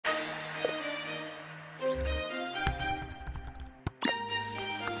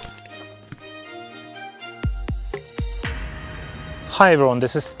Hi everyone,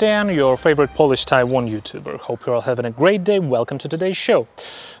 this is Stan, your favorite Polish Taiwan YouTuber. Hope you're all having a great day. Welcome to today's show.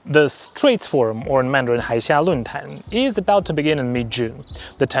 The Strats Forum, or in Mandarin Haixia Luntan, is about to begin in mid-June.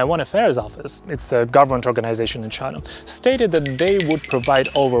 The Taiwan Affairs Office, it's a government organization in China, stated that they would provide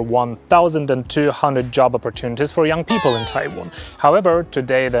over 1,200 job opportunities for young people in Taiwan. However,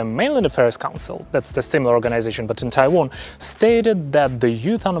 today the Mainland Affairs Council, that's the similar organization but in Taiwan, stated that the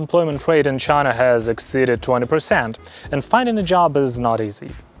youth unemployment rate in China has exceeded 20%, and finding a job is not easy.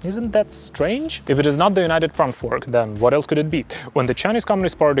 Isn't that strange? If it is not the United Front work, then what else could it be? When the Chinese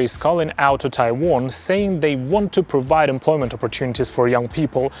Communist Party is calling out to Taiwan, saying they want to provide employment opportunities for young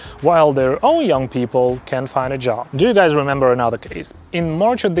people, while their own young people can't find a job. Do you guys remember another case? In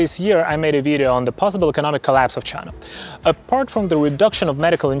March of this year, I made a video on the possible economic collapse of China. Apart from the reduction of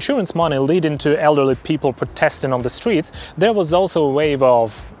medical insurance money leading to elderly people protesting on the streets, there was also a wave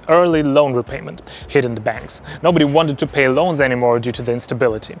of early loan repayment hitting the banks. Nobody wanted to pay loans anymore due to the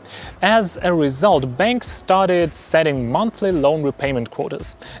instability. As a result, banks started setting monthly loan repayment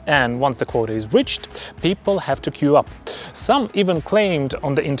quotas, and once the quota is reached, people have to queue up. Some even claimed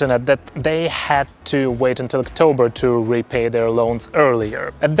on the internet that they had to wait until October to repay their loans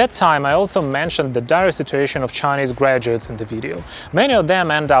earlier. At that time, I also mentioned the dire situation of Chinese graduates in the video. Many of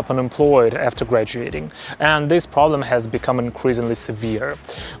them end up unemployed after graduating, and this problem has become increasingly severe.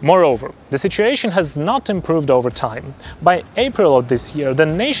 Moreover, the situation has not improved over time. By April of this year, the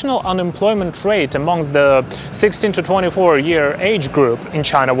national unemployment rate amongst the 16 to 24-year age group in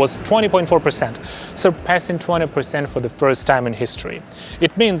China was 20.4%, surpassing 20% for the first time in history.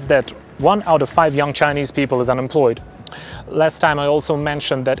 It means that 1 out of 5 young Chinese people is unemployed. Last time I also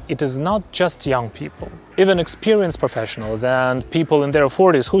mentioned that it is not just young people. Even experienced professionals and people in their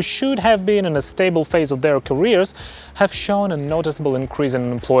 40s who should have been in a stable phase of their careers have shown a noticeable increase in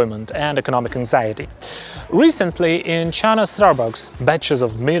unemployment and economic anxiety. Recently, in China's Starbucks, batches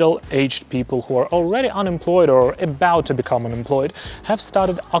of middle-aged people who are already unemployed or about to become unemployed have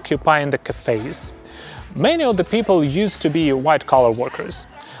started occupying the cafes. Many of the people used to be white-collar workers.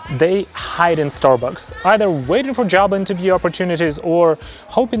 They hide in Starbucks, either waiting for job interview opportunities or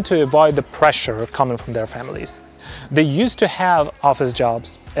hoping to avoid the pressure coming from their families. They used to have office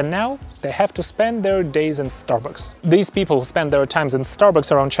jobs, and now they have to spend their days in Starbucks. These people who spend their times in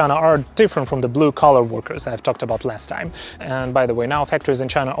Starbucks around China are different from the blue-collar workers I've talked about last time. And by the way, now factories in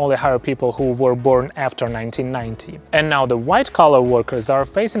China only hire people who were born after 1990. And now the white-collar workers are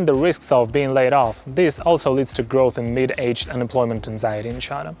facing the risks of being laid off. This also leads to growth in mid-aged unemployment anxiety in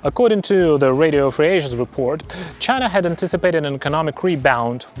China. According to the Radio Free Asia's report, China had anticipated an economic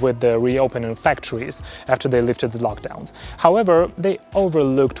rebound with the reopening of factories after they lifted the lockdowns. However, they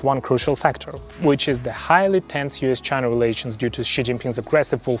overlooked one crucial factor, which is the highly tense US-China relations due to Xi Jinping's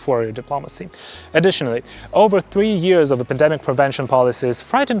aggressive wolf warrior diplomacy. Additionally, over 3 years of pandemic prevention policies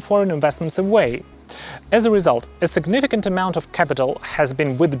frightened foreign investments away. As a result, a significant amount of capital has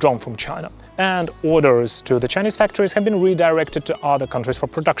been withdrawn from China, and orders to the Chinese factories have been redirected to other countries for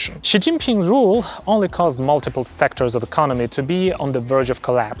production. Xi Jinping's rule only caused multiple sectors of economy to be on the verge of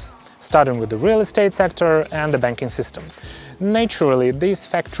collapse, starting with the real estate sector and the banking system. Naturally, these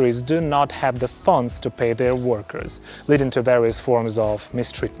factories do not have the funds to pay their workers, leading to various forms of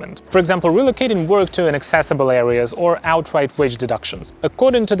mistreatment. For example, relocating work to inaccessible areas or outright wage deductions.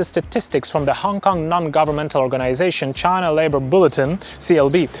 According to the statistics from the Hong Kong non-governmental organization China Labor Bulletin,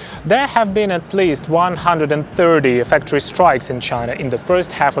 CLB, there have been at least 130 factory strikes in China in the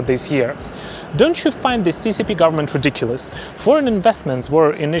first half of this year. Don't you find the CCP government ridiculous? Foreign investments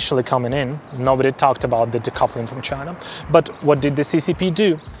were initially coming in, nobody talked about the decoupling from China. But what did the CCP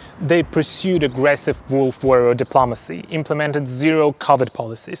do? They pursued aggressive wolf warrior diplomacy, implemented zero-COVID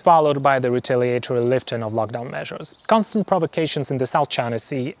policies, followed by the retaliatory lifting of lockdown measures, constant provocations in the South China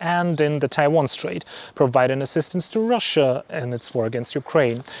Sea and in the Taiwan Strait, providing assistance to Russia in its war against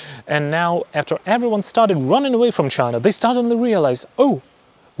Ukraine. And now, after everyone started running away from China, they suddenly realized, oh,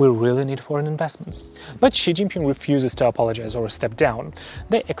 we really need foreign investments. But Xi Jinping refuses to apologize or step down.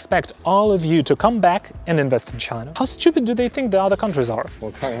 They expect all of you to come back and invest in China. How stupid do they think the other countries are?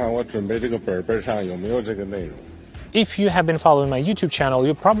 If you have been following my YouTube channel,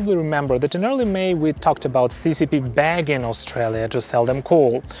 you probably remember that in early May we talked about CCP begging Australia to sell them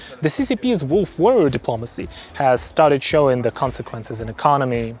coal. The CCP's wolf warrior diplomacy has started showing the consequences in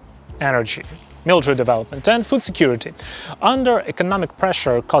economy, energy, military development and food security. Under economic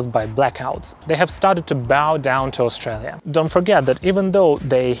pressure caused by blackouts, they have started to bow down to Australia. Don't forget that even though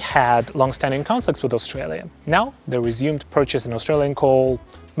they had long-standing conflicts with Australia, now they resumed purchasing Australian coal,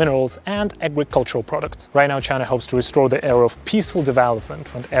 minerals and agricultural products. Right now, China hopes to restore the era of peaceful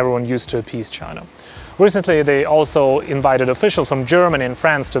development when everyone used to appease China. Recently, they also invited officials from Germany and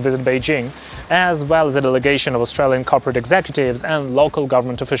France to visit Beijing, as well as a delegation of Australian corporate executives and local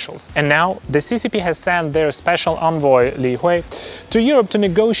government officials. And now, the CCP has sent their special envoy, Li Hui, to Europe to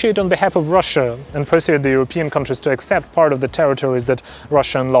negotiate on behalf of Russia and persuade the European countries to accept part of the territories that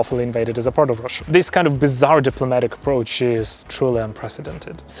Russia unlawfully invaded as a part of Russia. This kind of bizarre diplomatic approach is truly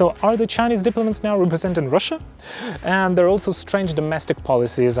unprecedented. So are the Chinese diplomats now representing Russia? And there are also strange domestic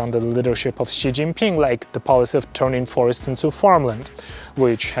policies under the leadership of Xi Jinping, like the policy of turning forests into farmland,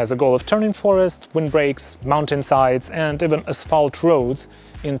 which has a goal of turning forests, windbreaks, mountainsides and even asphalt roads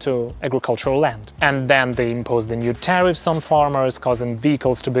into agricultural land. And then they imposed the new tariffs on farmers, causing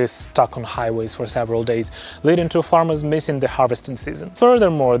vehicles to be stuck on highways for several days, leading to farmers missing the harvesting season.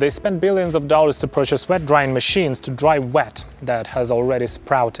 Furthermore, they spent billions of dollars to purchase wet drying machines to dry wet that has already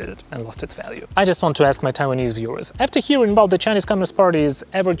sprouted and lost its value. I just want to ask my Taiwanese viewers, after hearing about the Chinese Communist Party's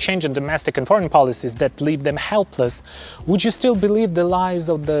ever-changing domestic and foreign policies that leave them helpless, would you still believe the lies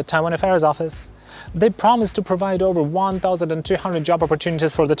of the Taiwan Affairs Office? They promised to provide over 1,200 job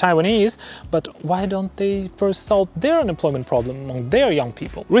opportunities for the Taiwanese, but why don't they first solve their unemployment problem among their young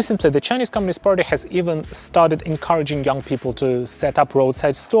people? Recently, the Chinese Communist Party has even started encouraging young people to set up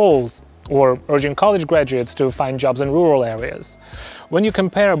roadside stalls, or urging college graduates to find jobs in rural areas. When you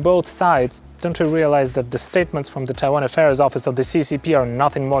compare both sides, don't you realize that the statements from the Taiwan Affairs Office of the CCP are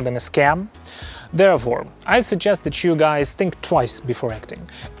nothing more than a scam? Therefore, I suggest that you guys think twice before acting,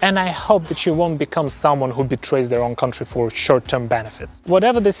 and I hope that you won't become someone who betrays their own country for short-term benefits.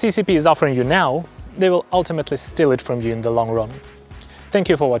 Whatever the CCP is offering you now, they will ultimately steal it from you in the long run. Thank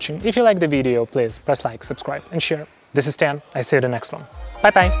you for watching. If you liked the video, please press like, subscribe and share. This is Stan. I see you in the next one.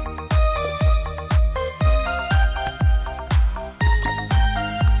 Bye bye!